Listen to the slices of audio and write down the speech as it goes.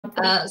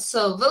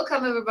So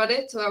welcome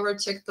everybody to our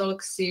Czech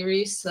Talk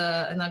series,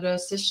 another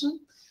session.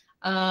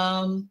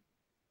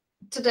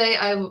 Today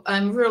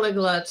I'm really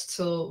glad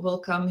to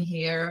welcome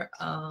here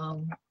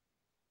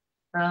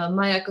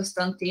Maja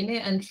Costantini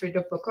and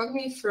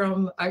Pokorny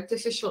from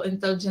Artificial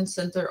Intelligence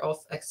Center of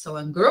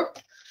Excellence Group.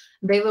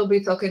 They will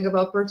be talking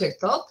about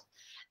Project Thoth.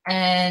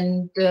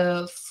 And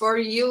for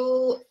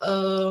you,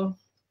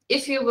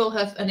 if you will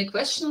have any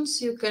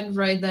questions, you can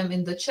write them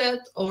in the chat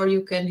or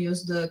you can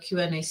use the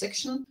Q&A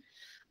section.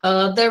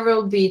 There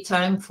will be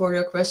time for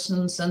your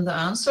questions and the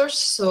answers,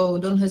 so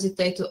don't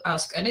hesitate to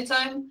ask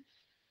anytime.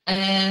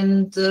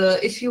 And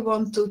if you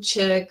want to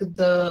check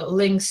the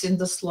links in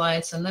the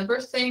slides and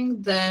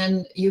everything,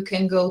 then you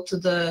can go to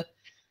the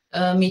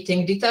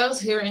meeting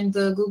details here in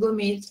the Google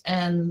Meet,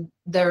 and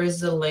there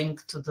is a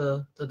link to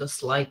the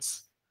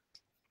slides.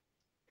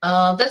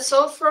 That's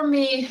all from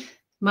me.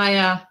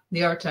 Maja,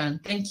 your turn.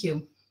 Thank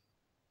you.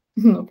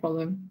 No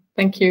problem.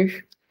 Thank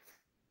you.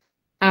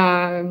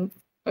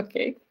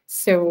 Okay,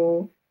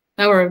 so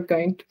now we're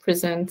going to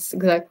present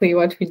exactly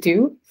what we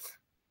do.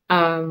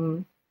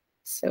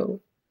 So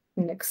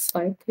next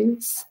slide,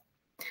 please.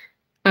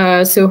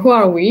 So who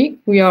are we?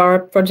 We are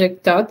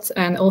Project Thoth,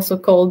 and also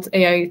called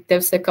AI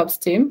DevSecOps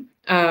team.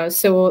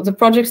 So the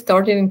project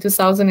started in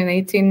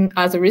 2018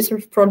 as a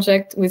research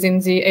project within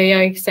the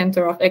AI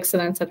Center of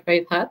Excellence at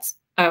Red Hat,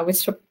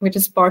 which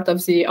is part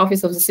of the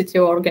Office of the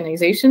CTO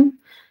organization.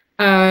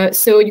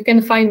 So you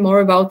can find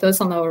more about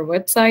us on our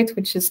website,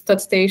 which is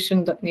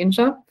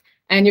thothstation.ninja.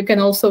 And you can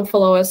also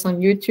follow us on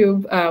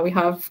YouTube. We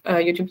have a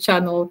YouTube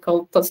channel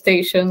called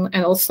Thothstation,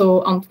 and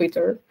also on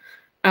Twitter.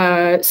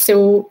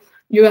 So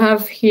you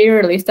have here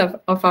a list of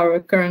our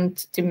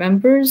current team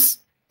members.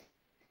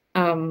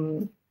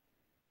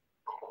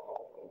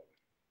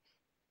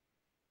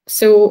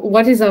 So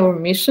what is our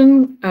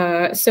mission?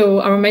 So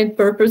our main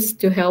purpose is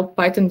to help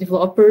Python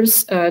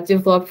developers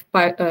develop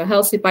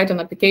healthy Python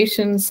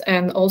applications,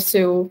 and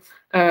also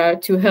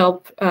to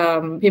help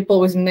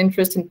people with an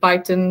interest in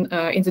Python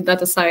in the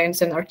data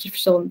science and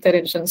artificial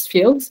intelligence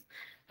fields.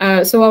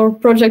 So our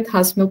project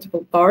has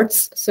multiple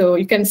parts. So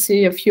you can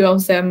see a few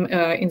of them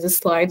in the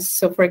slides.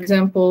 So for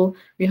example,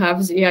 we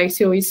have the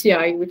AICOE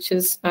CI, which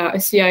is a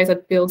CI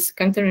that builds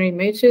container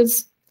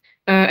images.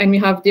 And we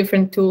have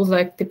different tools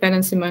like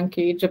Dependency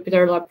Monkey,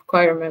 Jupyter Lab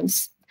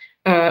Requirements,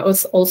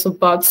 also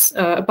bots,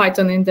 a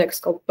Python index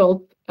called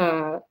Pulp,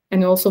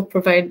 and also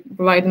provide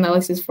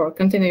analysis for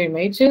container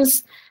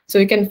images. So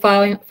you can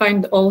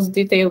find all the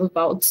details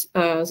about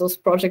those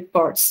project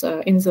parts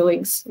in the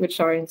links, which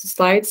are in the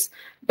slides.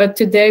 But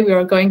today we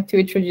are going to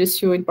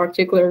introduce you in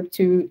particular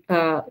to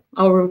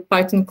our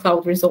Python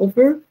Cloud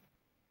Resolver.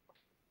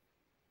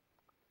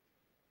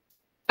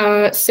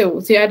 So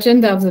the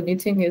agenda of the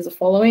meeting is the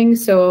following.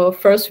 So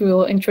first we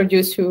will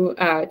introduce you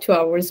to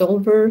our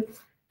resolver,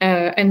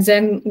 and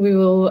then we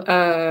will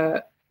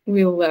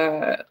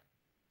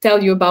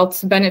tell you about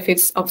the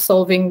benefits of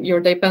solving your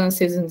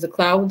dependencies in the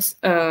clouds,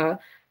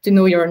 to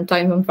know your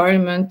runtime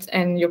environment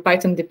and your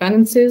Python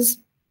dependencies.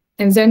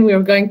 And then we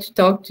are going to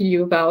talk to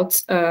you about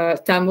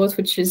Thamos,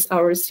 which is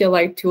our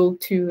CLI tool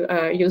to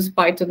use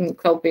Python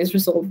cloud-based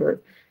resolver.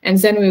 And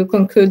then we will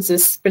conclude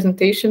this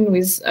presentation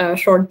with a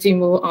short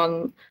demo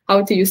on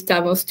how to use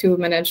Thamos to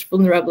manage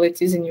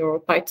vulnerabilities in your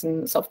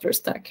Python software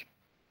stack.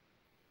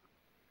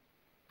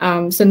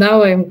 So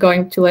now I'm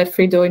going to let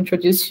Frido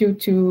introduce you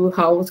to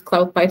how the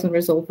Cloud Python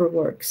Resolver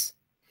works.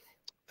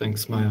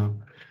 Thanks, Maja.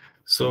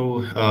 So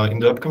in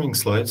the upcoming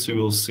slides, you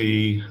will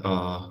see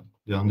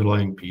the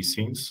underlying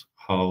p-scenes,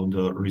 how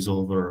the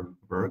resolver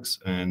works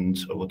and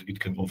what it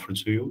can offer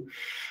to you.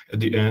 At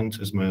the end,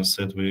 as Maja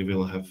said, we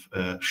will have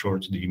a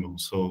short demo.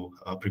 So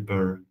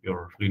prepare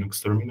your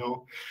Linux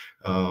terminal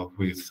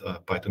with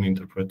Python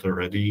interpreter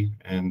ready,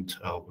 and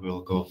we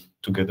will go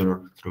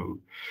together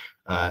through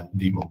a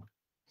demo.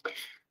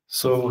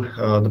 So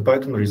the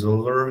Python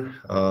resolver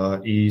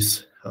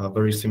is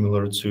very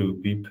similar to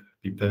pip,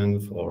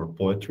 pipenv, or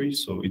poetry.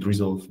 So it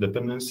resolves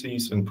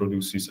dependencies and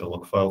produces a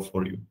log file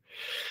for you.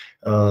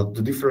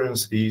 The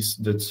difference is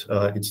that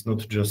it's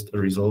not just a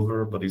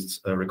resolver, but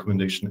it's a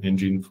recommendation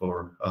engine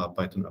for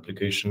Python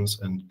applications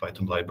and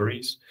Python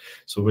libraries.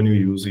 So when you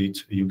use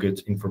it, you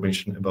get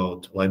information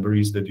about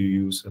libraries that you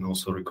use, and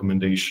also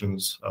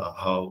recommendations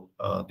how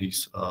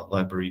these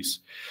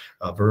libraries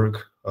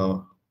work.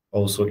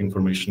 Also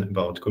information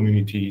about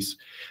communities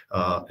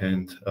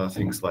and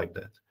things like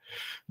that.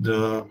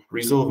 The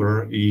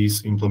resolver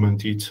is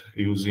implemented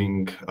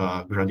using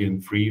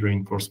gradient-free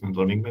reinforcement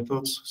learning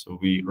methods. So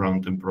we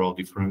run temporal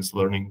difference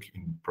learning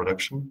in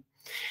production.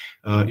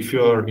 If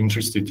you are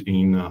interested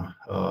in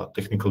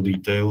technical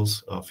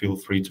details, feel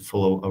free to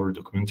follow our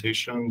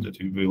documentation that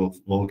we will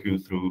walk you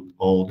through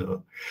all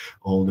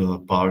the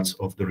parts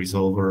of the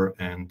resolver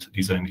and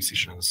design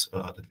decisions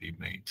that we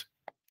made.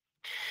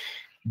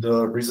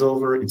 The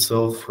resolver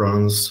itself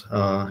runs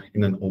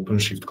in an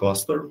OpenShift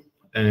cluster,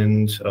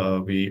 and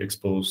we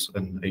expose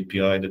an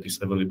API that is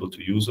available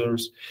to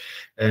users,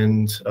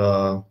 and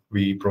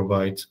we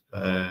provide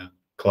a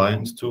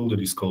client tool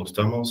that is called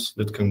Thamos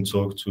that can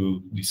talk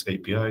to this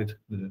API.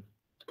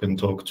 The can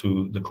talk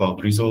to the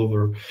cloud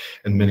resolver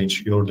and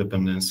manage your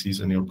dependencies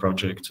and your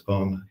project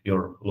on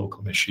your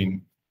local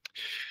machine.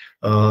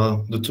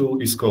 The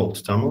tool is called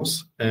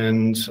Thamos,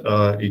 and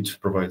it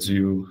provides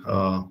you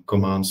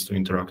commands to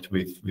interact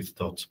with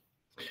Thoth.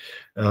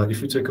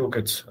 If we take a look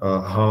at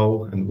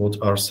how and what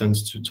are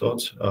sent to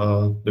Thoth,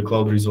 the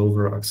cloud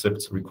resolver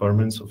accepts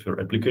requirements of your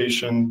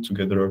application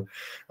together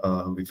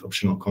with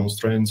optional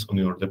constraints on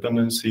your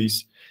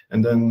dependencies,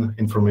 and then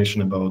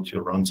information about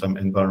your runtime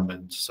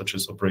environment, such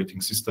as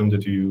operating system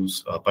that you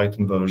use,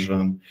 Python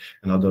version,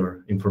 and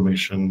other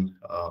information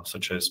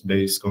such as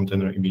base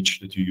container image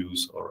that you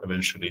use, or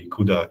eventually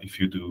CUDA if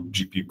you do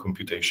GPU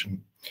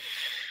computation.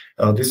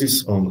 This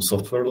is on the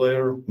software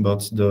layer,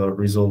 but the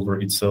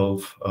resolver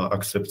itself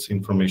accepts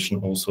information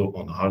also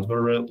on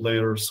hardware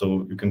layer.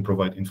 So you can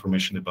provide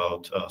information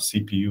about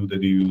CPU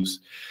that you use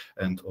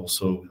and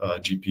also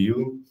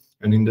GPU.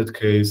 And in that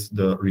case,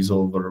 the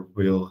resolver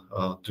will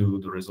do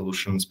the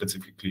resolution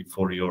specifically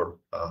for your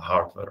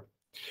hardware.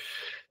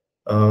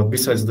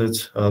 Besides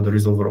that, the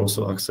resolver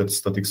also accepts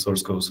static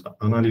source code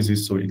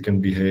analysis, so it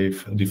can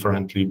behave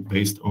differently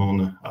based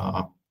on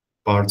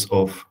parts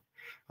of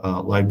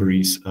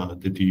libraries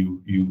that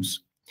you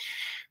use.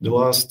 The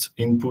last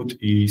input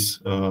is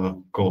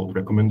called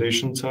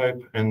recommendation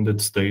type, and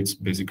that states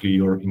basically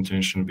your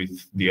intention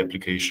with the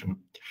application.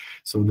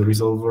 So the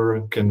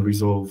resolver can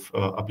resolve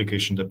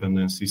application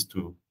dependencies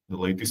to the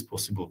latest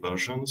possible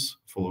versions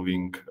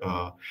following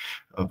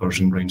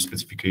version range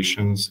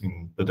specifications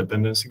in the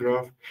dependency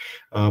graph.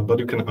 But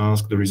you can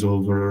ask the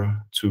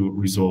resolver to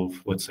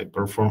resolve, let's say,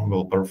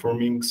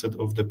 well-performing set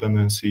of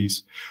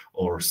dependencies,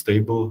 or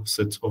stable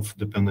set of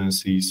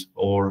dependencies,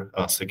 or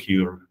a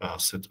secure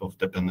set of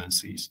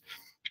dependencies.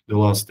 The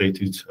last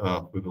stated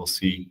we will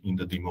see in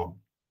the demo.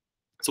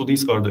 So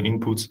these are the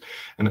inputs,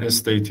 and as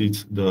stated,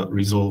 the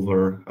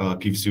resolver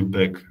gives you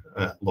back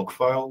a log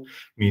file,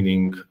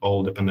 meaning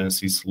all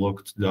dependencies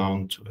logged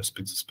down to a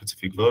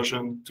specific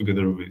version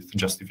together with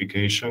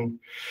justification,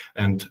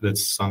 and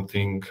that's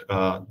something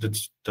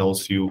that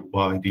tells you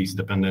why these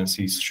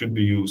dependencies should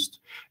be used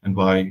and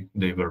why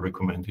they were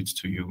recommended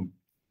to you.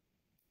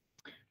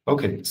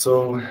 Okay,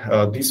 so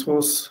this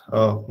was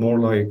more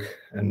like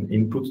an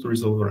input to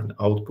resolver and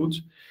output.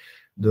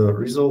 The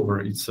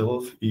resolver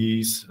itself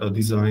is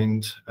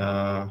designed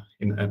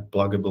in a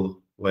pluggable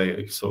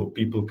way, so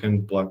people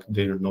can plug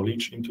their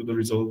knowledge into the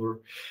resolver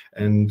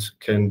and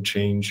can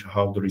change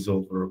how the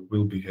resolver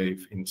will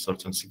behave in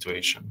certain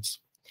situations.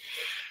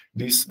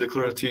 This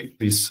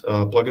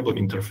pluggable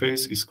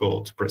interface is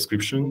called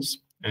prescriptions,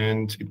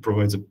 and it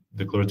provides a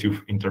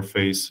declarative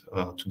interface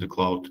to the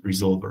cloud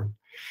resolver.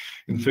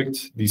 In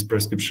fact, these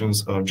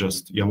prescriptions are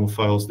just YAML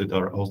files that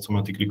are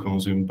automatically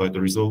consumed by the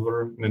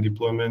resolver in a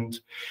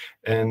deployment,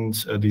 and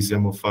these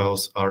YAML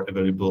files are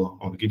available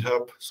on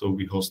GitHub, so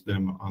we host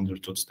them under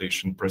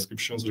ThothStation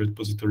prescriptions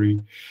repository.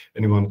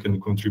 Anyone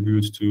can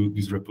contribute to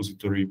this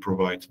repository,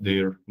 provide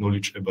their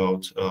knowledge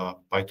about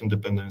Python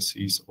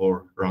dependencies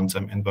or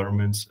runtime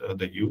environments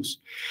they use,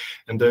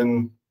 and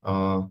then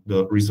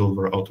the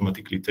resolver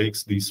automatically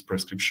takes these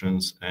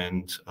prescriptions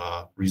and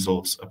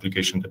resolves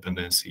application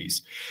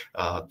dependencies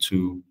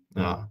to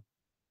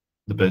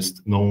the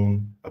best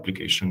known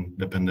application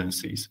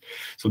dependencies.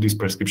 So these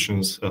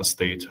prescriptions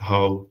state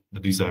how the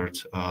desired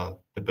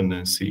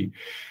dependency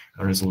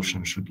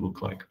resolution should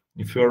look like.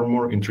 If you are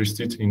more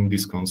interested in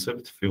this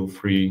concept, feel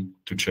free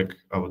to check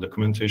our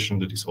documentation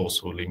that is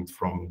also linked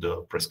from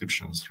the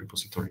prescriptions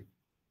repository.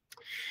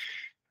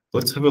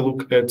 Let's have a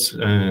look at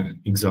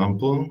an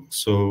example.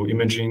 So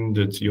imagine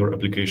that your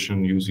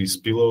application uses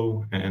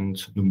Pillow and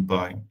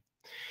NumPy.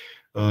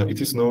 It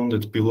is known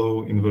that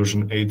Pillow in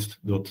version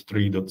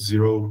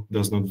 8.3.0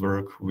 does not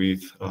work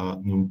with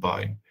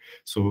NumPy.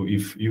 So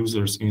if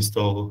users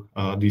install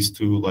these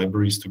two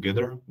libraries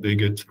together, they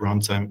get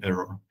runtime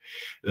error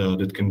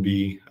that can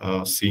be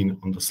seen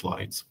on the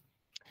slides.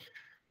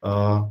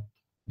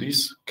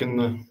 This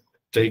can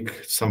take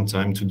some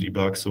time to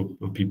debug, so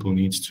people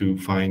need to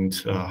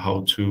find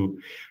how to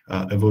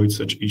avoid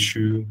such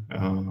issue.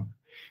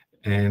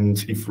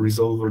 And if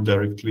resolver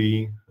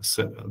directly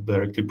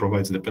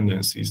provides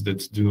dependencies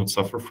that do not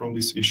suffer from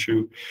this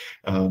issue,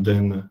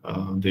 then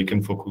they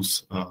can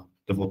focus,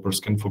 developers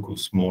can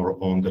focus more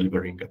on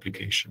delivering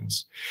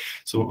applications.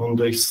 So on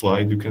this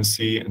slide, you can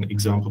see an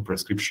example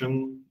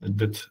prescription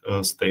that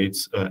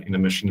states in a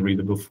machine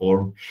readable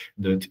form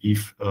that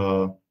if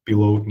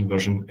Pillow in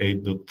version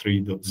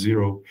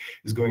 8.3.0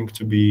 is going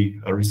to be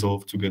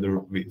resolved together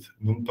with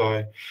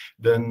NumPy,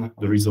 then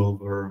the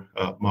resolver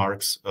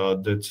marks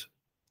that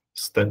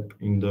step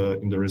in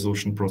the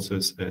resolution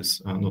process as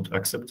not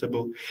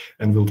acceptable,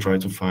 and will try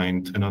to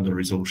find another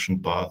resolution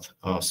path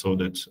so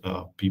that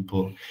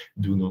people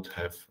do not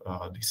have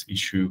this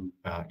issue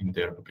in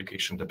their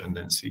application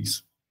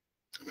dependencies.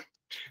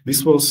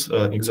 This was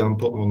an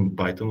example on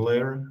Python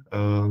layer.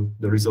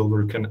 The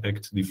resolver can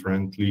act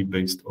differently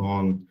based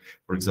on,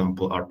 for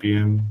example,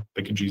 RPM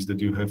packages that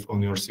you have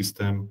on your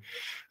system,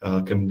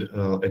 can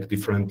act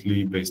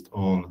differently based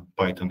on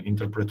Python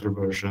interpreter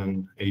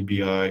version,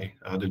 ABI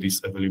that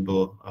is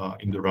available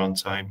in the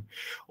runtime,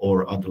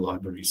 or other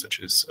libraries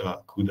such as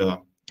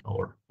CUDA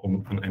or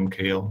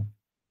OpenMKL.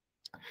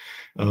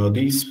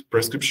 These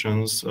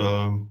prescriptions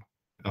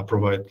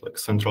provide like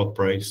central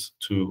price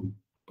to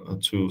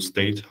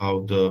state how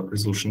the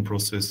resolution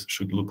process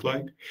should look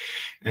like,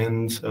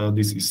 and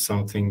this is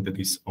something that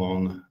is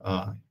on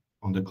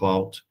the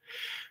cloud.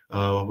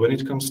 When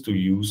it comes to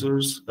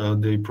users,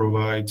 they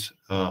provide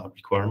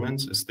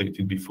requirements as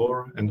stated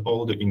before, and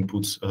all the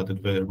inputs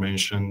that were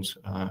mentioned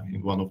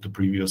in one of the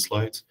previous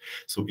slides.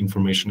 So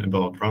information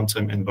about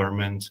runtime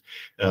environment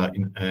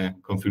in a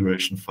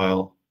configuration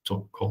file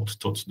called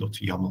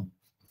thoth.yaml.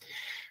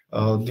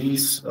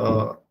 These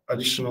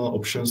additional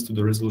options to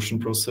the resolution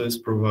process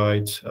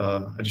provide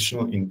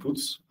additional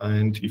inputs,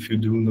 and if you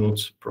do not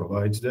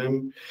provide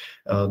them,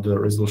 the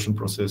resolution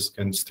process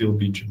can still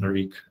be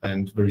generic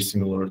and very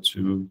similar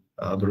to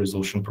the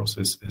resolution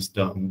process as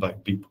done by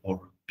pip or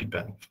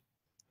pipenv.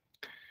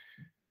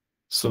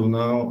 So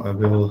now I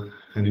will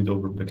hand it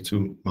over back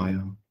to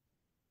Maya.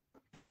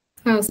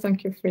 Yes,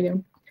 thank you,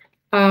 Fridolin.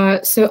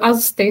 So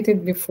as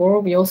stated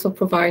before, we also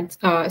provide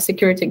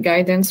security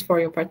guidance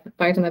for your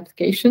Python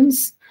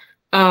applications.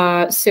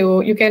 So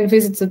you can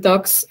visit the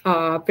docs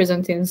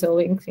present in the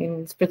link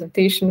in this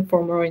presentation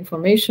for more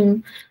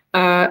information.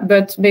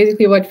 But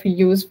basically what we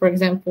use, for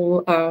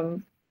example,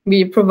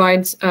 we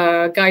provide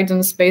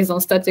guidance based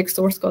on static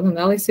source code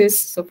analysis.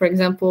 So for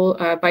example,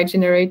 by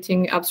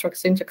generating abstract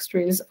syntax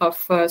trees of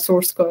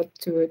source code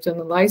to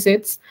analyze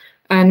it.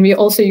 And we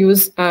also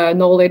use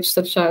knowledge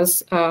such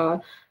as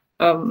the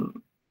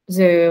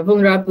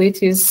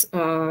vulnerabilities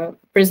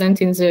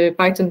present in the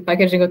Python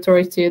Packaging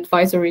Authority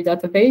Advisory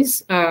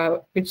Database,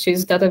 which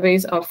is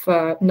database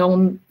of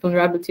known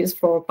vulnerabilities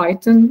for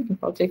Python in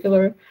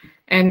particular.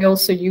 And we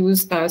also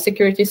use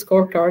security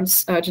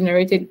scorecards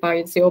generated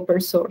by the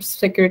Open Source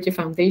Security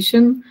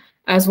Foundation,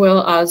 as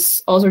well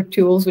as other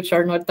tools which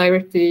are not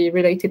directly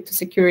related to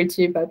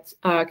security, but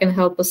can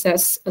help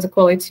assess the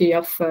quality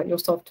of your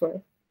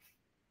software.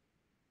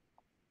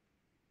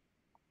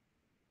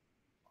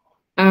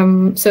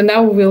 So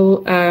now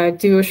we'll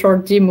do a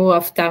short demo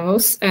of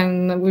Thamos,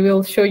 and we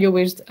will show you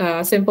with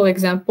a simple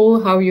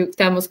example how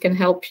Thamos can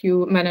help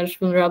you manage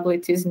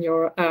vulnerabilities in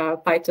your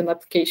Python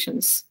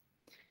applications.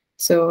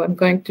 So I'm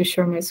going to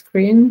share my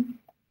screen.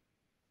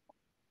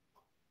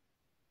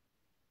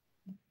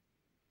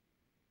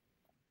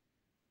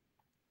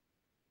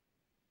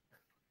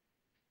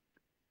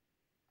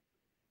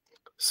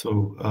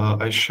 So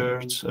I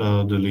shared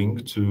the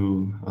link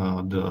to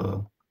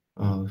the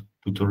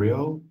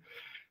tutorial.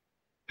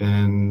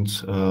 And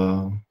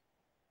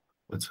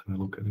let's have a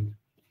look at it.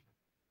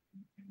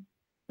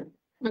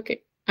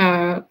 Okay.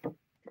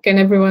 Can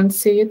everyone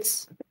see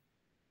it?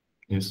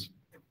 Yes.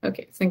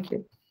 Okay, thank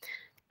you.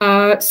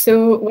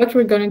 So what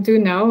we're going to do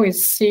now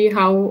is see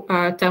how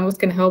Thamos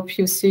can help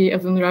you see a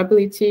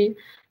vulnerability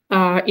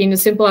in a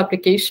simple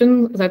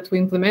application that we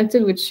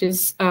implemented, which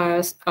is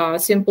a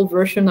simple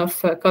version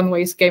of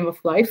Conway's Game of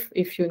Life,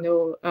 if you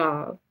know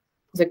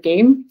the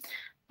game.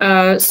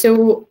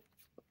 So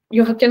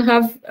you can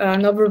have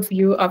an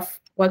overview of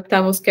what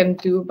Thamos can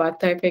do by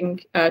typing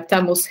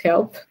Thamos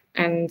help,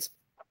 and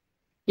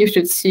you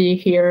should see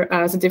here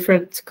the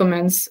different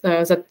commands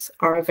that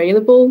are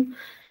available.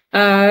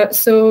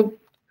 So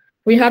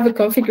we have a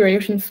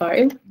configuration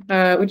file,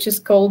 which is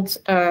called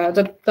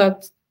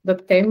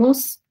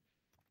 .thamos,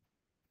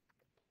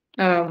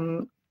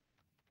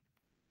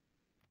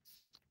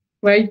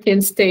 where you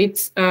can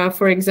state,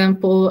 for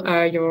example,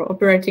 your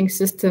operating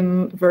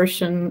system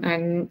version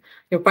and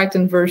your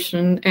Python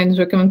version and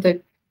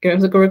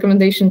the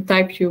recommendation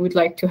type you would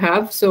like to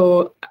have.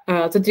 So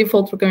the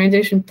default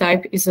recommendation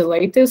type is the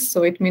latest.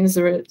 So it means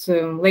the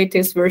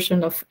latest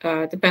version of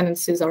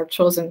dependencies are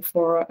chosen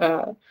for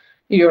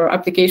your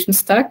application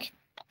stack.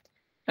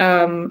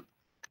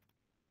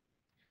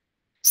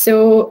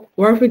 So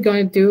what we're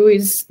going to do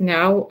is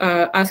now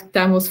ask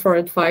Thamos for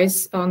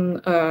advice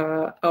on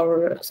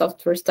our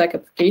software stack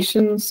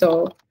application.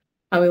 So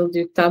I will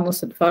do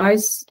Thamos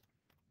advice.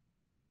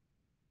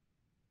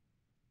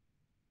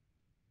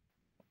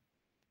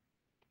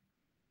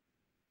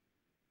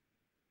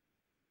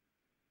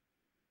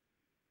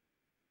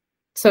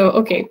 So,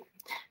 okay,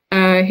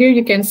 here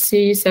you can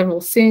see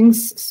several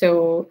things.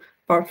 So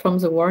apart from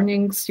the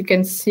warnings, you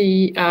can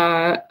see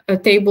a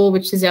table,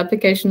 which is the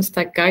application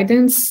stack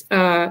guidance,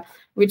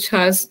 which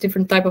has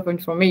different type of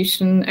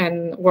information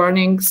and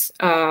warnings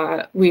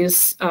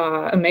with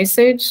a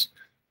message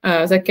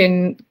that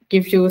can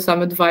give you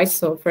some advice.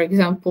 So for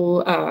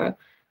example,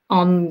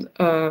 on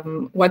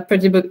what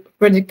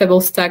predictable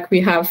stack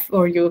we have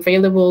for you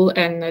available,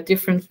 and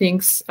different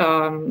links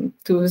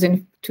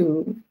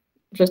to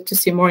just to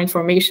see more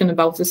information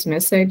about this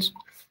message.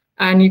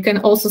 And you can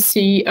also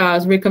see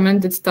the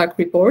recommended stack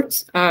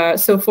reports.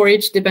 So for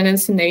each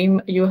dependency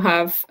name, you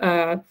have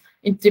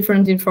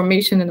different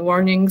information and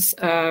warnings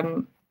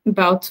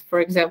about,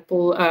 for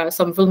example,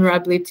 some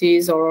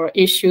vulnerabilities or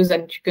issues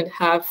that you can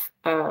have,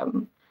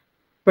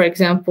 for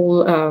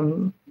example,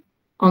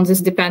 on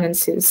these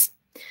dependencies.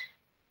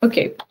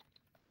 Okay.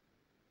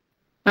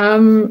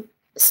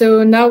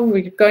 So now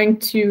we're going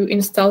to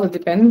install the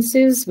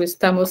dependencies with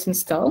Thamos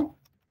install.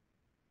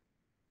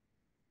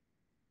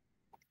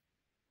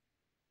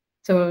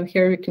 So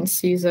here you can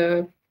see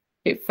the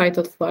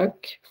py.log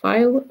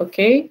file.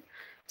 Okay.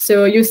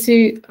 So you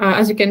see,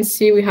 as you can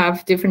see, we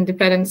have different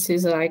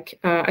dependencies like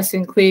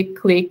async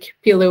click,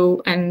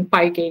 pillow, and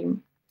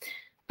pygame.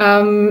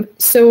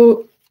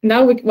 So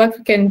now what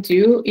we can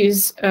do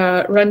is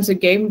run the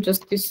game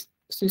just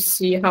to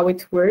see how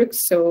it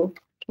works. So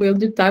we'll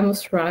do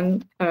Thamos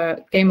run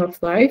game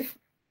of life.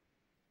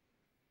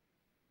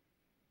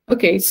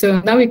 Okay,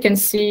 so now you can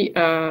see,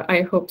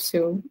 I hope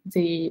so,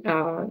 the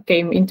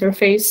game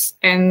interface.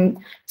 And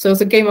so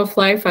the game of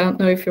life, I don't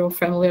know if you're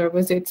familiar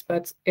with it,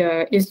 but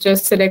it's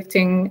just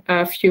selecting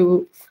a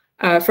few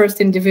first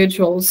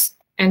individuals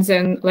and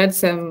then let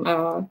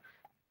them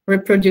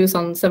reproduce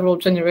on several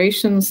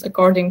generations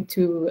according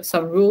to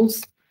some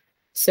rules.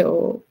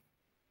 So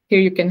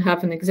here you can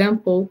have an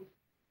example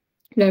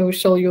that I will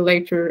show you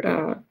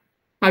later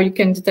how you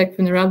can detect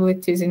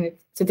vulnerabilities in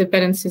the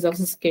dependencies of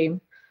this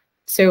game.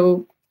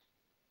 So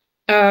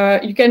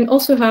you can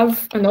also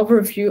have an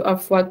overview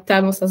of what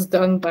Thamos has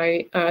done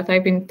by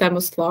typing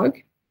Thamos log,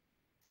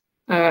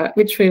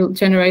 which will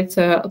generate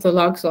the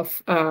logs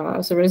of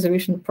the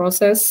resolution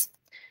process.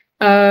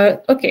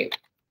 Okay,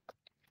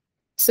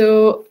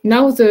 so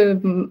now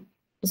the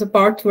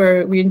part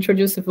where we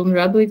introduce a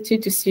vulnerability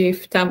to see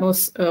if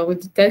Thamos will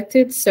detect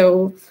it.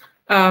 So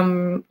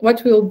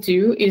what we'll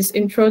do is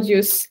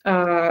introduce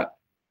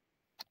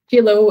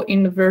pillow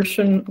in the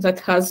version that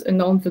has a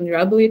known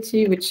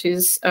vulnerability, which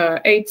is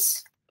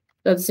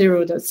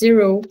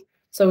 8.0.0.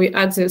 So we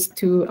add this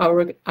to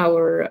our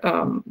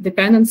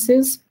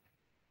dependencies.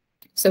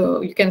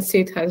 So you can see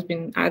it has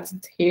been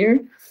added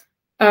here.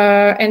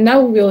 And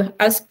now we'll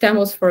ask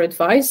Thamos for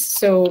advice.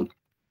 So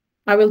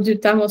I will do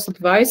Thamos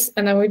advice,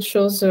 and I will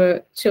choose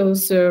the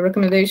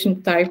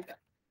recommendation type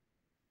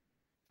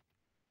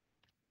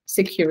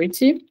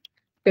security,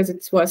 because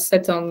it was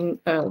set on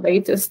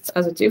latest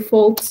as a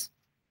default.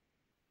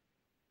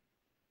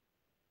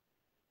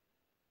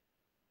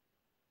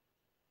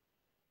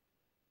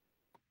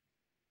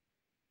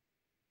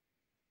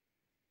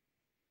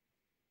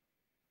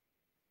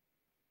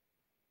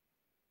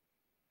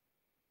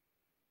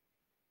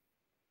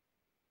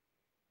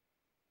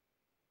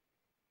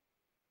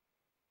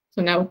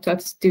 So now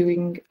that's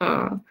doing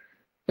the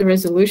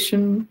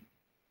resolution.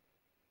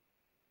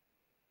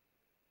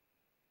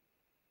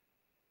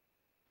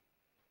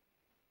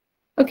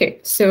 Okay,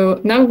 so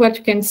now what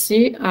you can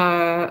see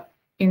at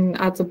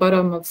the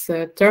bottom of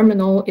the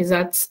terminal is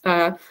that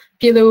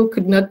pillow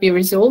could not be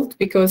resolved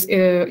because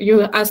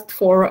you asked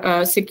for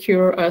a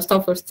secure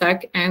software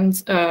stack,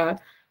 and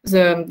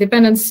the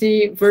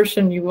dependency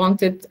version you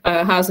wanted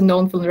has a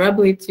known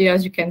vulnerability,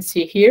 as you can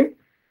see here.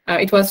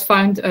 It was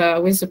found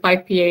with the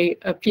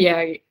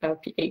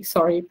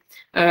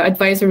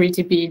advisory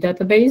DB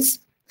database.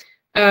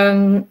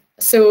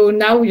 So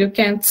now you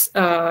can't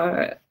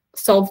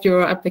solve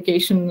your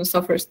application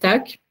software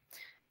stack.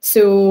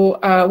 So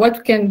what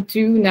we can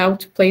do now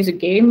to play the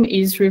game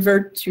is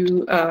revert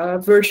to a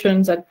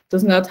version that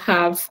does not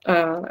have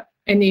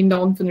any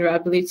known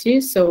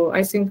vulnerability. So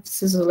I think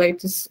this is the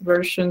latest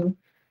version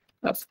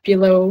of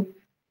Pillow,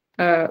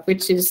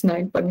 which is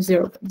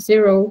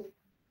 9.0.0.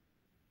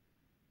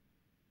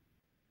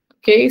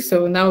 Okay,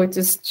 so now it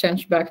is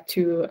changed back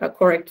to a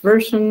correct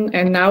version,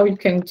 and now you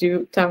can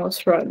do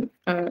Thamos run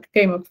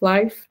game of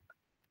life.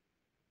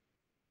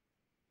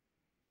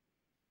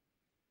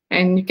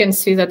 And you can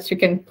see that you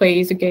can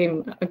play the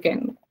game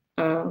again.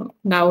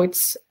 Now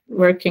it's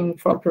working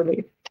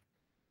properly.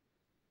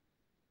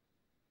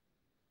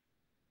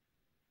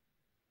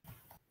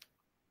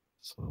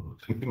 So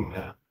thank you.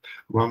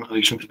 One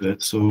addition to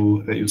that,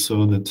 so you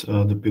saw that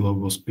the pillow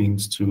was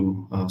pinned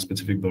to a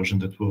specific version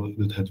that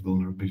had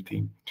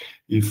vulnerability.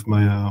 If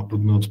Maya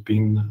would not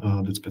pin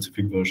that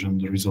specific version,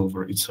 the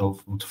resolver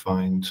itself would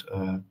find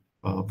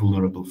a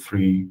vulnerable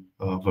free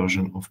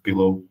version of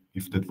pillow,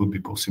 if that would be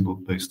possible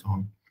based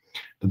on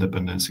the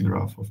dependency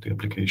graph of the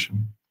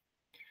application.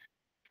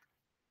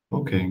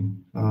 Okay,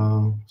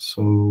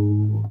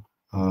 so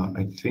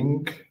I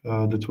think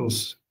that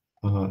was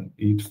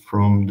it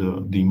from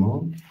the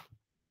demo.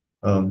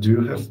 Do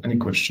you have any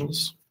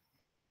questions?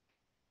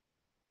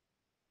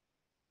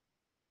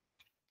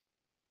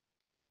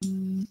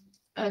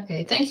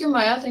 Okay, thank you,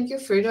 Maya. Thank you,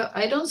 Frido.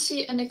 I don't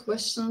see any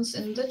questions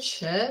in the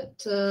chat.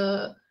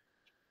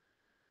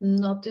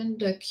 Not in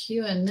the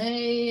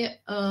Q&A.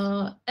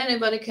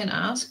 Anybody can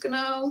ask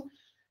now.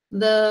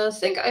 The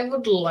thing I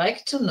would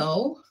like to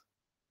know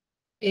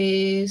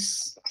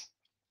is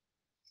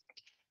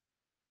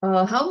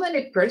How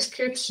many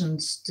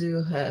prescriptions do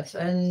you have,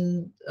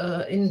 and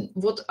in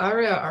what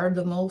area are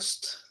the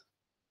most?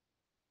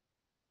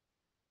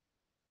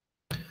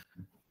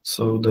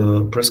 So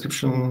the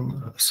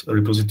prescription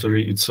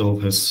repository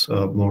itself has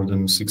more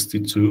than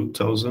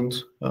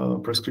 62,000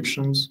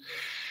 prescriptions.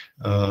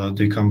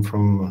 They come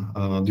from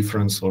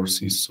different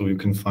sources, so you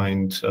can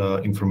find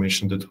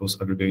information that was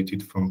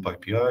aggregated from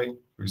PyPI,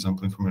 for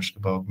example, information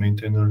about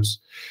maintainers.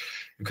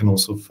 You can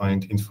also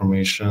find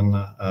information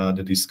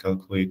that is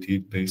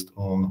calculated based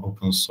on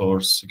open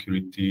source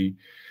security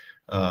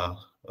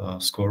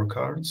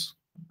scorecards.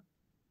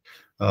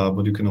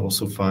 But you can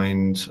also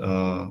find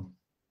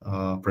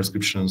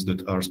prescriptions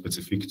that are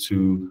specific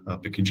to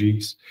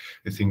packages.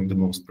 I think the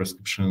most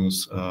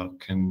prescriptions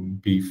can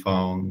be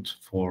found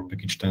for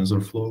package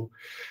TensorFlow,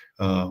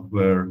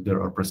 where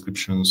there are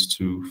prescriptions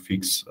to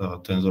fix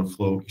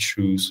TensorFlow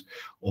issues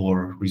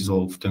or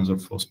resolve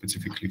TensorFlow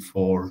specifically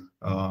for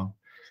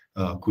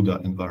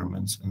CUDA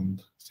environments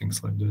and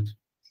things like that.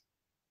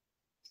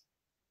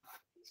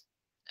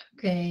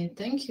 Okay,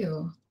 thank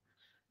you.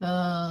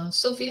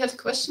 So we have a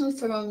question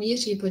from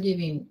Miri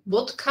Podivin.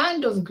 What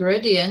kind of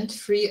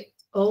gradient-free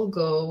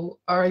algo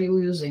are you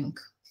using?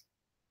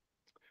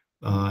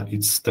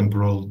 It's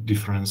temporal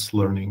difference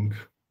learning.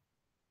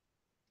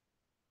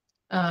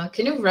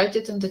 Can you write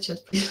it in the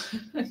chat, please?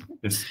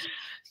 Yes.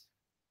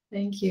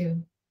 Thank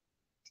you.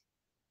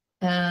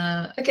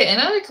 Okay,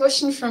 another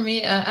question from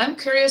me. I'm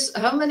curious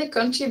how many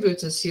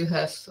contributors you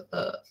have.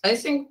 I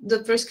think the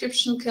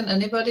prescription can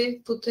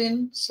anybody put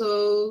in.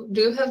 So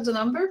do you have the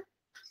number?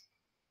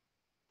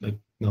 The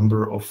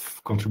number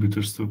of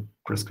contributors to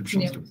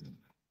prescriptions?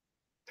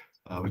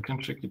 Yeah. We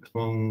can check it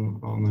on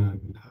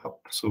GitHub.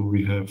 So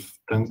we have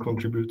 10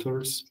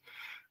 contributors,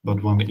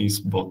 but one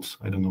is bot.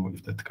 I don't know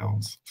if that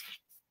counts.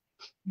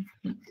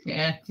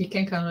 Yeah, you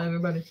can count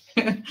everybody.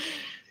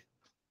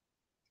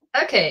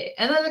 Okay,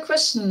 another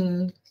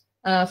question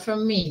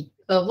from me.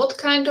 What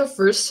kind of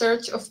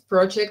research of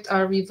project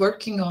are we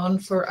working on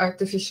for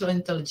artificial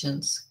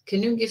intelligence?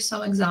 Can you give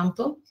some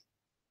example?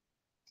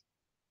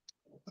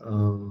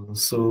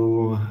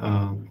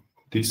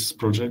 This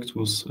project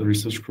was a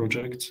research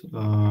project,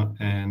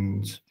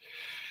 and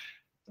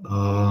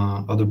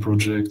other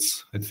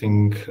projects, I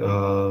think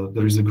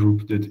there is a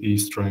group that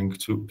is trying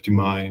to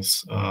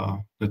optimize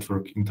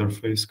network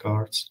interface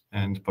cards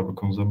and power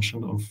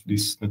consumption of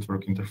these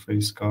network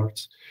interface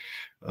cards.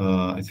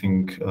 I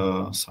think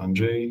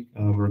Sanjay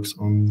works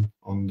on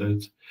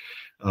that.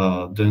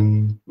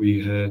 Then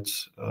we had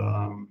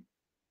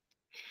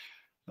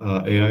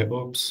AI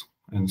ops,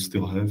 and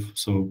still have,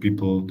 so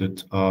people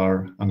that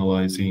are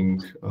analyzing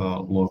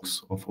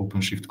logs of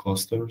OpenShift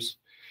clusters.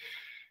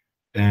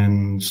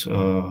 And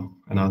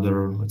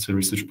another, let's say,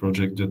 research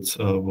project that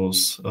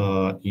was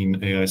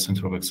in AI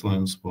Center of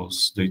Excellence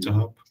was Data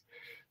Hub.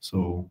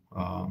 So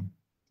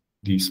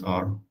these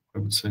are, I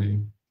would say,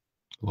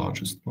 the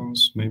largest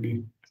ones,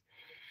 maybe,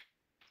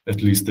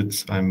 at least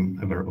that I'm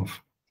aware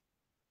of.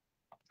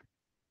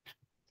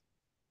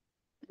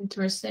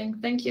 Interesting,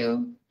 thank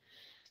you.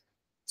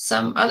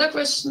 Some other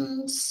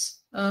questions,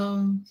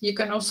 you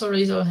can also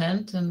raise your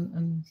hand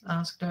and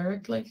ask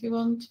directly if you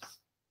want.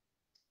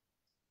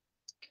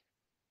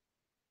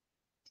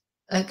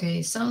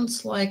 Okay,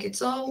 sounds like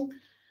it's all.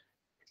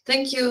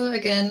 Thank you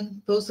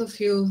again, both of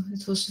you.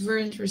 It was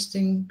very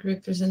interesting,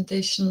 great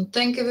presentation.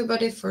 Thank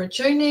everybody for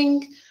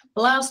joining.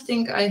 Last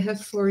thing I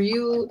have for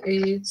you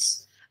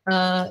is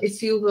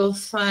if you will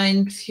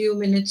find a few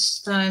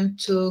minutes time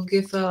to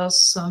give us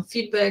some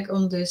feedback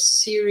on this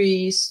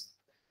series,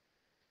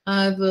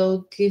 I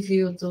will give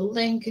you the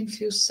link in a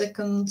few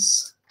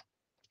seconds,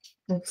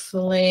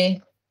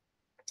 hopefully.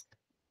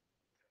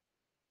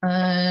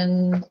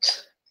 And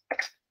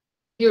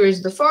here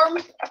is the form.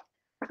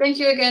 Thank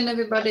you again,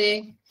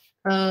 everybody.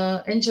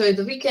 Enjoy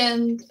the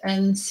weekend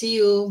and see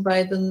you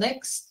by the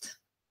next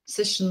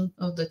session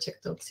of the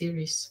Project Thoth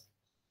series.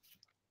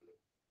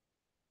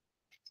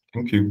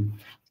 Thank you.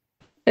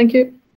 Thank you.